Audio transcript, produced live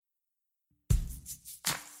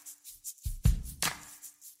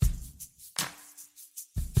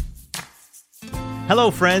Hello,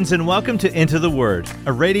 friends, and welcome to Into the Word,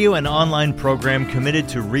 a radio and online program committed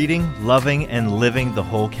to reading, loving, and living the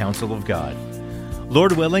whole counsel of God.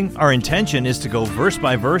 Lord willing, our intention is to go verse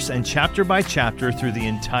by verse and chapter by chapter through the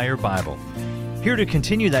entire Bible. Here to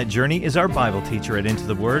continue that journey is our Bible teacher at Into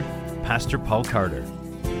the Word, Pastor Paul Carter.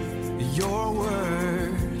 Your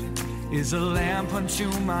word is a lamp unto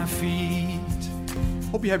my feet.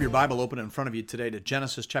 Hope you have your Bible open in front of you today to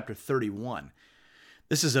Genesis chapter 31.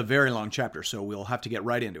 This is a very long chapter, so we'll have to get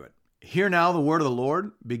right into it. Hear now the word of the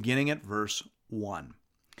Lord, beginning at verse 1.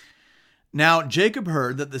 Now Jacob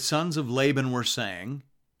heard that the sons of Laban were saying,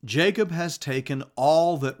 Jacob has taken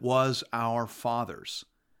all that was our father's,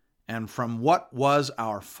 and from what was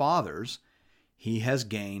our father's, he has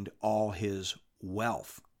gained all his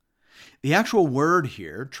wealth. The actual word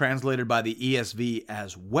here, translated by the ESV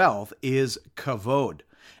as wealth, is kavod,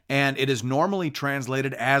 and it is normally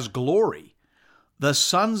translated as glory. The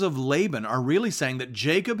sons of Laban are really saying that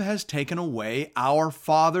Jacob has taken away our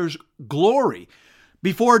father's glory.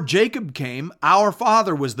 Before Jacob came, our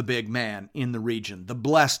father was the big man in the region, the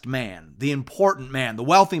blessed man, the important man, the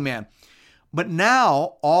wealthy man. But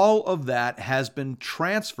now all of that has been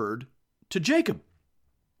transferred to Jacob.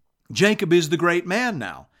 Jacob is the great man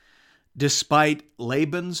now, despite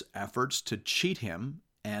Laban's efforts to cheat him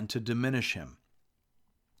and to diminish him.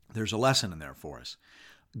 There's a lesson in there for us.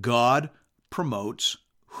 God promotes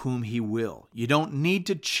whom he will. You don't need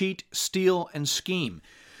to cheat, steal, and scheme.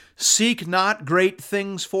 Seek not great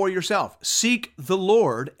things for yourself. Seek the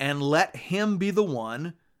Lord and let him be the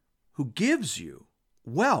one who gives you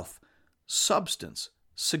wealth, substance,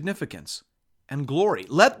 significance, and glory.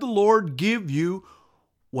 Let the Lord give you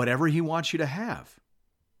whatever he wants you to have.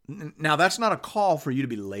 Now, that's not a call for you to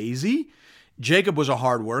be lazy. Jacob was a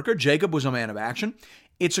hard worker. Jacob was a man of action.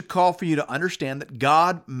 It's a call for you to understand that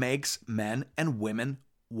God makes men and women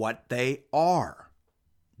what they are.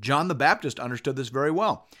 John the Baptist understood this very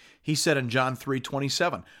well. He said in John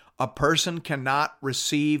 3:27, a person cannot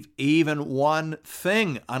receive even one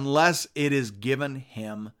thing unless it is given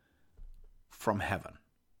him from heaven.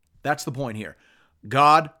 That's the point here.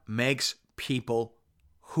 God makes people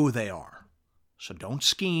who they are. So don't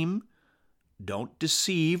scheme, don't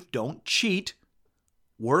deceive, don't cheat.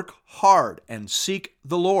 Work hard and seek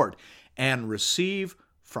the Lord and receive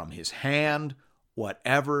from his hand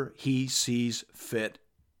whatever he sees fit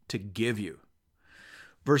to give you.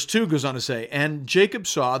 Verse 2 goes on to say, and Jacob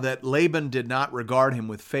saw that Laban did not regard him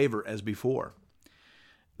with favor as before.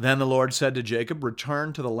 Then the Lord said to Jacob,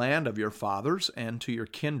 return to the land of your fathers and to your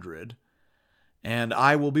kindred, and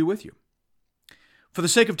I will be with you. For the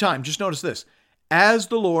sake of time, just notice this. As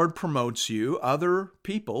the Lord promotes you, other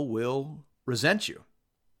people will resent you.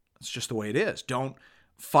 It's just the way it is. Don't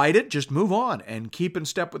fight it. Just move on and keep in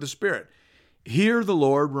step with the Spirit. Here the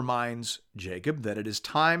Lord reminds Jacob that it is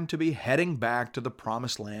time to be heading back to the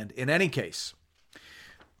promised land in any case.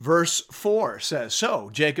 Verse 4 says,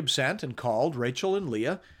 so Jacob sent and called Rachel and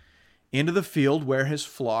Leah into the field where his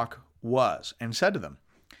flock was, and said to them,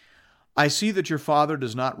 I see that your father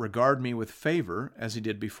does not regard me with favor as he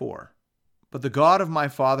did before, but the God of my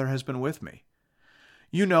father has been with me.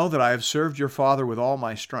 You know that I have served your father with all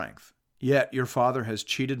my strength, yet your father has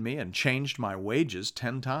cheated me and changed my wages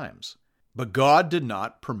 10 times. But God did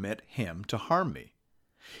not permit him to harm me.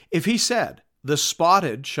 If he said, the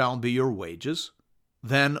spotted shall be your wages,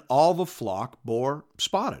 then all the flock bore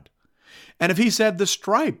spotted. And if he said, the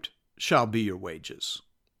striped shall be your wages,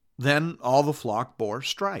 then all the flock bore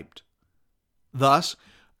striped. Thus,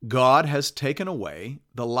 God has taken away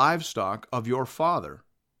the livestock of your father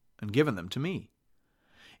and given them to me.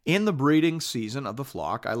 In the breeding season of the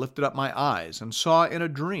flock, I lifted up my eyes and saw in a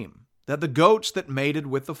dream that the goats that mated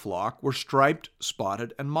with the flock were striped,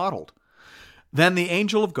 spotted, and mottled. Then the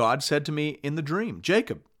angel of God said to me in the dream,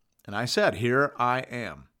 Jacob. And I said, here I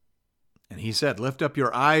am. And he said, lift up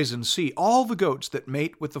your eyes and see. All the goats that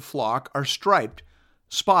mate with the flock are striped,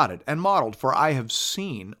 spotted, and mottled, for I have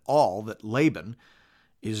seen all that Laban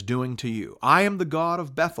is doing to you. I am the God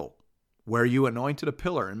of Bethel, where you anointed a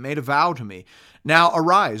pillar and made a vow to me. Now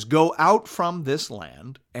arise, go out from this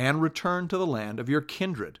land, and return to the land of your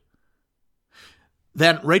kindred.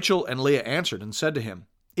 Then Rachel and Leah answered and said to him,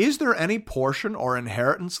 is there any portion or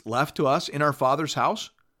inheritance left to us in our father's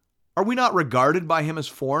house? Are we not regarded by him as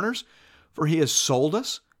foreigners? For he has sold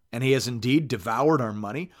us, and he has indeed devoured our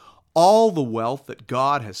money. All the wealth that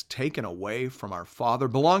God has taken away from our father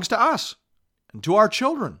belongs to us and to our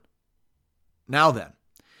children. Now then,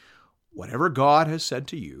 whatever God has said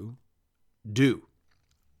to you, do.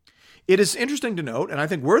 It is interesting to note, and I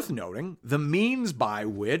think worth noting, the means by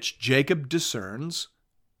which Jacob discerns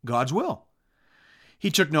God's will. He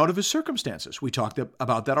took note of his circumstances. We talked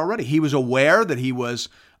about that already. He was aware that he was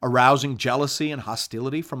arousing jealousy and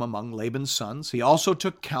hostility from among Laban's sons. He also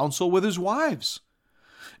took counsel with his wives.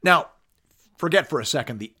 Now, forget for a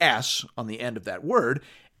second the S on the end of that word,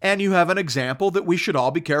 and you have an example that we should all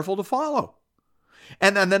be careful to follow.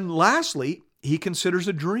 And then lastly, he considers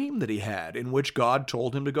a dream that he had in which God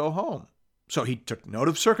told him to go home. So he took note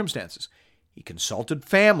of circumstances. He consulted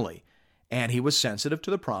family, and he was sensitive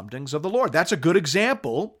to the promptings of the Lord. That's a good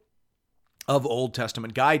example of Old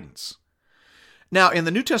Testament guidance. Now, in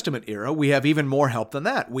the New Testament era, we have even more help than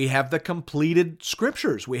that. We have the completed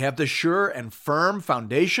scriptures. We have the sure and firm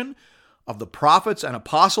foundation of the prophets and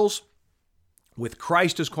apostles with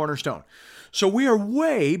Christ as cornerstone. So we are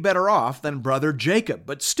way better off than brother Jacob.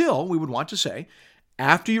 But still, we would want to say,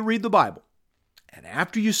 after you read the Bible, and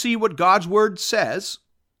after you see what God's word says,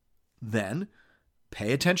 then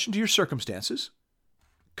pay attention to your circumstances,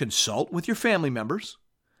 consult with your family members,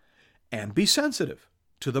 and be sensitive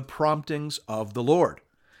to the promptings of the Lord.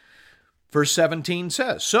 Verse 17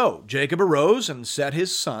 says, "So Jacob arose and set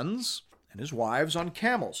his sons and his wives on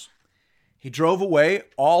camels. He drove away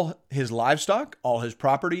all his livestock, all his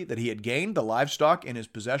property that he had gained, the livestock in his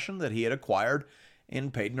possession that he had acquired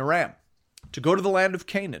in Padan Aram, to go to the land of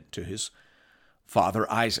Canaan to his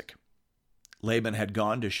father Isaac. Laban had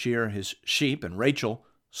gone to shear his sheep, and Rachel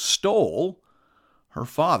stole her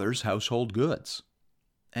father's household goods.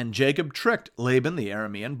 And Jacob tricked Laban the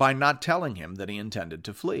Aramean by not telling him that he intended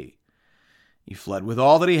to flee. He fled with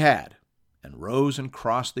all that he had, and rose and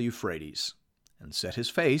crossed the Euphrates, and set his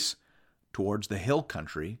face towards the hill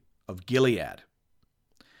country of Gilead."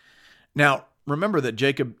 Now, remember that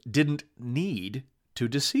Jacob didn't need to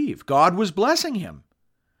deceive. God was blessing him.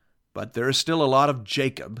 But there is still a lot of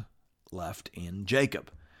Jacob left in Jacob.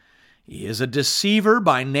 He is a deceiver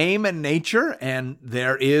by name and nature, and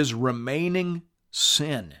there is remaining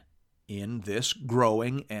sin in this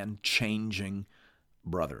growing and changing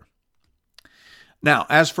brother. Now,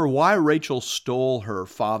 as for why Rachel stole her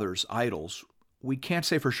father's idols, we can't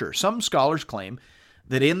say for sure. Some scholars claim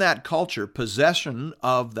that in that culture, possession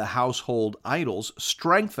of the household idols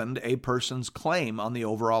strengthened a person's claim on the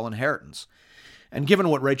overall inheritance. And given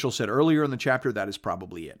what Rachel said earlier in the chapter, that is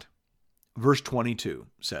probably it. Verse 22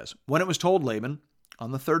 says, "When it was told Laban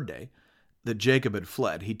on the third day that Jacob had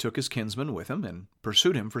fled, he took his kinsman with him and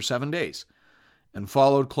pursued him for 7 days, and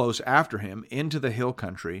followed close after him into the hill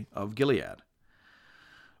country of Gilead.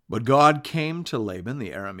 But God came to Laban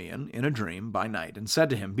the Aramean in a dream by night and said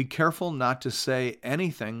to him, 'Be careful not to say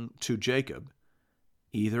anything to Jacob,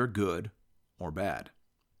 either good or bad.'"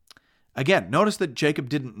 Again, notice that Jacob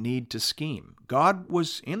didn't need to scheme. God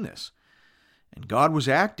was in this, and God was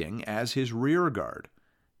acting as his rear guard.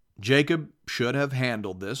 Jacob should have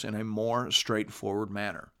handled this in a more straightforward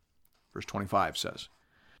manner. Verse 25 says,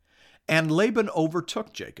 "And Laban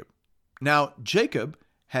overtook Jacob. Now Jacob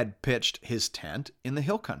had pitched his tent in the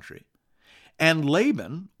hill country, and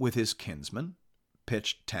Laban, with his kinsmen,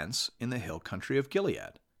 pitched tents in the hill country of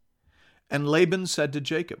Gilead. And Laban said to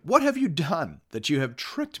Jacob, 'What have you done that you have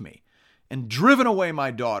tricked me and driven away my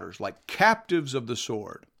daughters like captives of the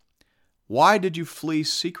sword? Why did you flee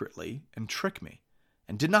secretly and trick me,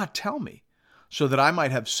 and did not tell me, so that I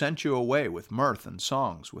might have sent you away with mirth and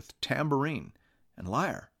songs, with tambourine and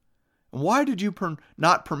lyre? And why did you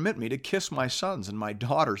not permit me to kiss my sons and my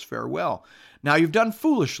daughters farewell? Now you've done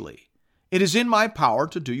foolishly. It is in my power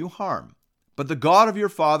to do you harm. But the God of your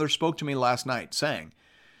father spoke to me last night, saying,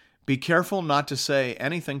 Be careful not to say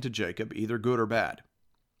anything to Jacob, either good or bad.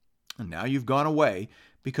 And now you've gone away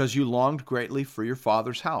because you longed greatly for your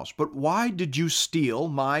father's house. But why did you steal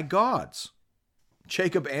my gods?'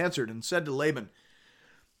 Jacob answered and said to Laban,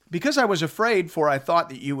 'Because I was afraid, for I thought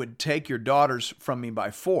that you would take your daughters from me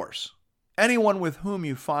by force. Anyone with whom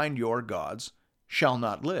you find your gods shall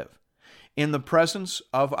not live. In the presence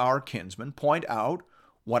of our kinsmen, point out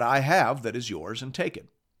what I have that is yours and take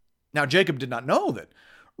it.' Now Jacob did not know that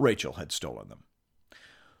Rachel had stolen them.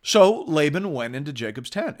 So Laban went into Jacob's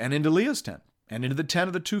tent, and into Leah's tent, and into the tent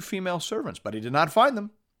of the 2 female servants, but he did not find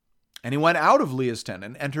them. And he went out of Leah's tent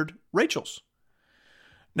and entered Rachel's.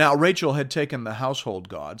 Now Rachel had taken the household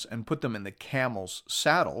gods and put them in the camel's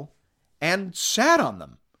saddle and sat on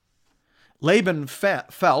them. Laban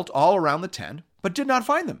felt all around the tent, but did not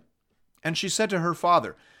find them. And she said to her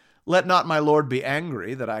father, 'Let not my lord be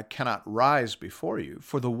angry that I cannot rise before you,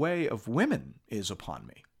 for the way of women is upon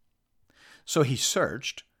me.' So he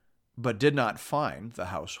searched, but did not find the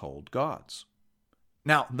household gods."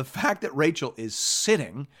 Now, the fact that Rachel is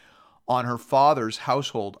sitting on her father's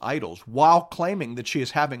household idols while claiming that she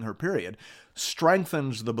is having her period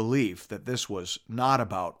strengthens the belief that this was not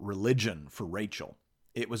about religion for Rachel.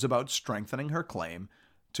 It was about strengthening her claim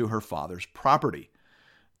to her father's property.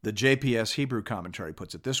 The JPS Hebrew commentary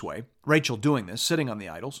puts it this way: Rachel doing this, sitting on the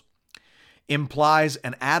idols, implies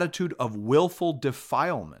an attitude of willful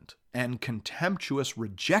defilement and contemptuous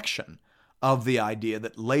rejection of the idea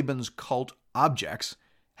that Laban's cult objects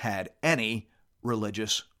had any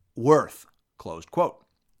religious worth. Closed quote.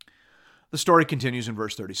 The story continues in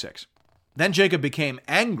verse 36. Then Jacob became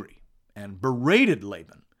angry and berated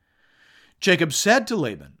Laban. Jacob said to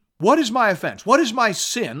Laban, "What is my offense? What is my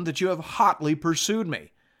sin that you have hotly pursued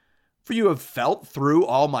me? For you have felt through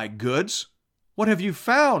all my goods. What have you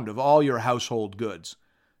found of all your household goods?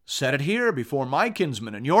 Set it here before my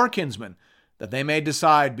kinsmen and your kinsmen, that they may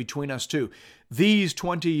decide between us two. These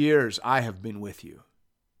 20 years I have been with you.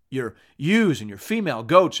 Your ewes and your female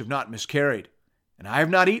goats have not miscarried, and I have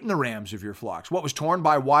not eaten the rams of your flocks. What was torn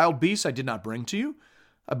by wild beasts I did not bring to you.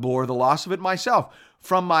 I bore the loss of it myself.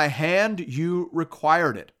 From my hand you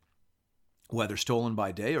required it. Whether stolen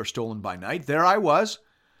by day or stolen by night, there I was.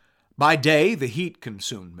 By day the heat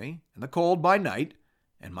consumed me, and the cold by night,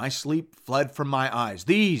 and my sleep fled from my eyes.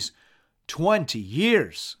 These 20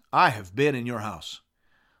 years I have been in your house.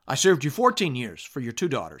 I served you 14 years for your 2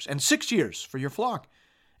 daughters, and 6 years for your flock,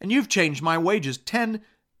 and you've changed my wages 10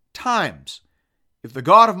 times. If the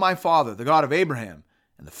God of my father, the God of Abraham,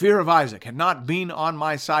 and the fear of Isaac had not been on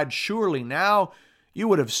my side, surely now you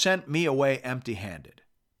would have sent me away empty-handed.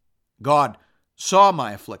 God saw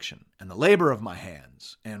my affliction and the labor of my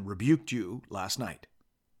hands, and rebuked you last night."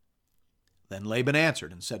 Then Laban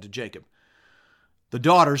answered and said to Jacob, "The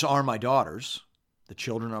daughters are my daughters, the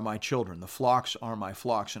children are my children, the flocks are my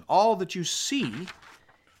flocks, and all that you see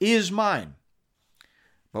is mine.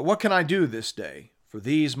 But what can I do this day for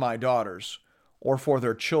these my daughters, or for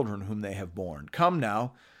their children whom they have borne? Come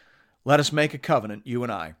now, let us make a covenant, you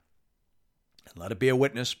and I, and let it be a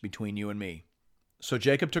witness between you and me." So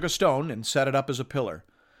Jacob took a stone and set it up as a pillar.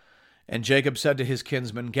 And Jacob said to his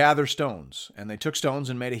kinsmen, "Gather stones." And they took stones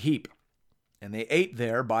and made a heap, and they ate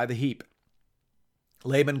there by the heap.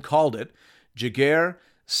 Laban called it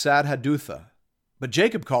Jegar-Sadhadutha, but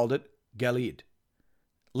Jacob called it Galeed.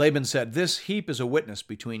 Laban said, "This heap is a witness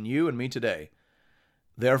between you and me today."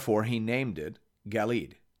 Therefore he named it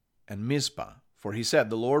Galeed and Mizpah, for he said,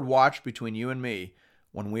 "The Lord watch between you and me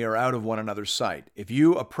when we are out of one another's sight. If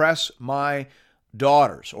you oppress my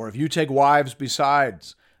daughters, or if you take wives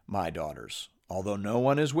besides my daughters, although no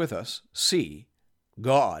one is with us, see,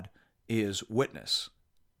 God is witness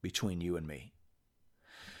between you and me."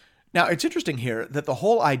 Now, it's interesting here that the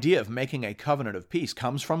whole idea of making a covenant of peace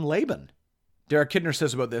comes from Laban. Derek Kidner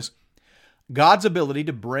says about this, God's ability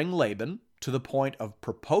to bring Laban to the point of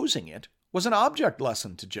proposing it was an object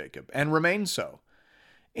lesson to Jacob, and remains so,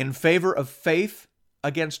 in favor of faith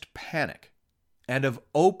against panic, and of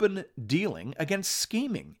open dealing against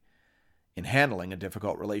scheming in handling a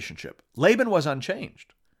difficult relationship. Laban was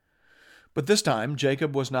unchanged, but this time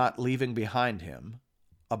Jacob was not leaving behind him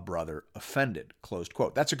a brother offended. Closed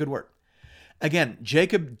quote. That's a good word. Again,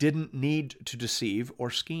 Jacob didn't need to deceive or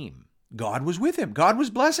scheme. God was with him. God was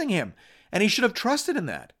blessing him, and he should have trusted in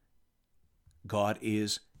that. God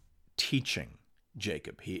is teaching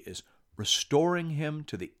Jacob. He is restoring him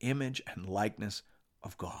to the image and likeness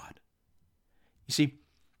of God. You see,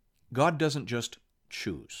 God doesn't just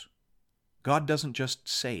choose. God doesn't just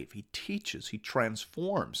save. He teaches, he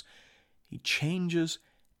transforms, he changes,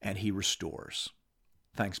 and he restores.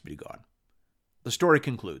 Thanks be to God. The story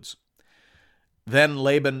concludes. Then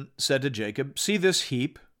Laban said to Jacob, "See this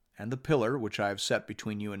heap and the pillar which I have set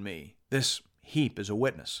between you and me. This heap is a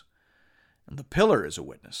witness, and the pillar is a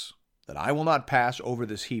witness, that I will not pass over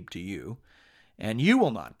this heap to you, and you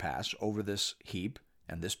will not pass over this heap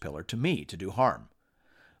and this pillar to me to do harm.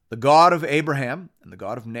 The God of Abraham and the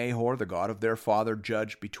God of Nahor, the God of their father,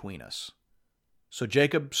 judge between us." So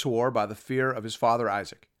Jacob swore by the fear of his father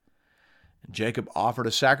Isaac. And Jacob offered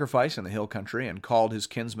a sacrifice in the hill country and called his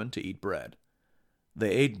kinsmen to eat bread.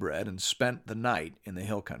 They ate bread and spent the night in the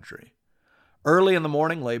hill country. Early in the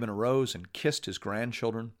morning, Laban arose and kissed his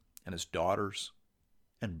grandchildren and his daughters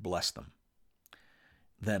and blessed them.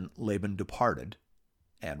 Then Laban departed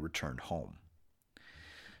and returned home.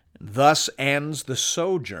 Thus ends the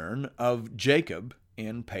sojourn of Jacob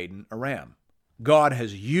in Padan Aram. God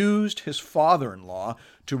has used his father-in-law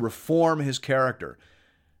to reform his character.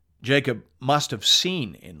 Jacob must have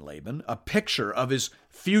seen in Laban a picture of his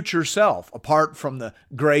future self apart from the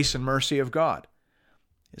grace and mercy of God.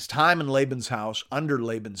 His time in Laban's house, under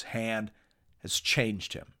Laban's hand, has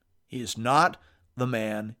changed him. He is not the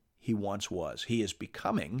man he once was. He is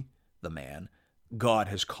becoming the man God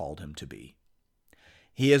has called him to be.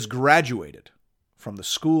 He has graduated from the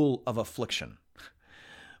school of affliction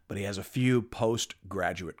but he has a few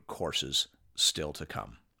postgraduate courses still to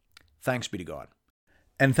come. Thanks be to God.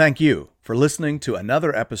 And thank you for listening to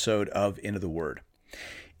another episode of Into the Word.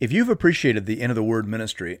 If you've appreciated the Into the Word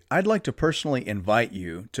ministry, I'd like to personally invite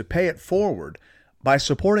you to pay it forward by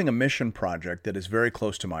supporting a mission project that is very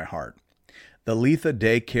close to my heart. The Letha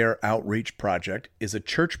Daycare Outreach Project is a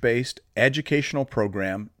church-based educational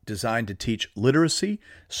program designed to teach literacy,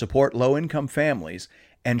 support low-income families,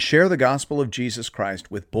 and share the gospel of Jesus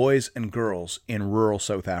Christ with boys and girls in rural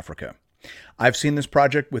South Africa. I've seen this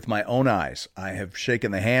project with my own eyes. I have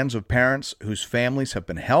shaken the hands of parents whose families have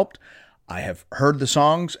been helped. I have heard the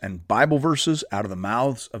songs and Bible verses out of the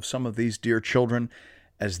mouths of some of these dear children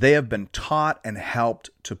as they have been taught and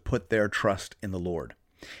helped to put their trust in the Lord.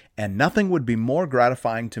 And nothing would be more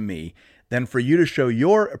gratifying to me than for you to show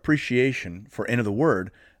your appreciation for Into the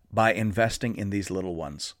Word by investing in these little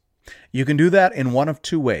ones. You can do that in one of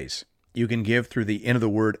two ways. You can give through the Into the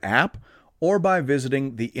Word app or by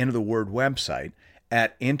visiting the Into the Word website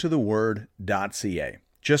at intotheword.ca.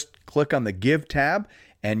 Just click on the Give tab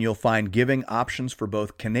and you'll find giving options for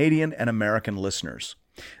both Canadian and American listeners.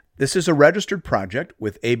 This is a registered project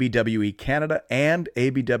with ABWE Canada and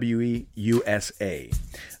ABWE USA.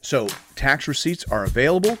 So tax receipts are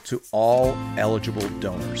available to all eligible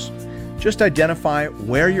donors. Just identify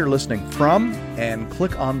where you're listening from and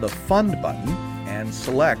click on the Fund button and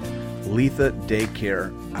select Letha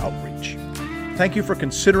Daycare Outreach. Thank you for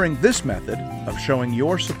considering this method of showing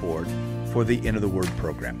your support for the Into the Word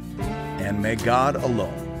program. And may God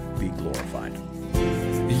alone be glorified.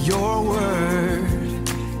 Your word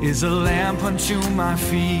is a lamp unto my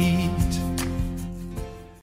feet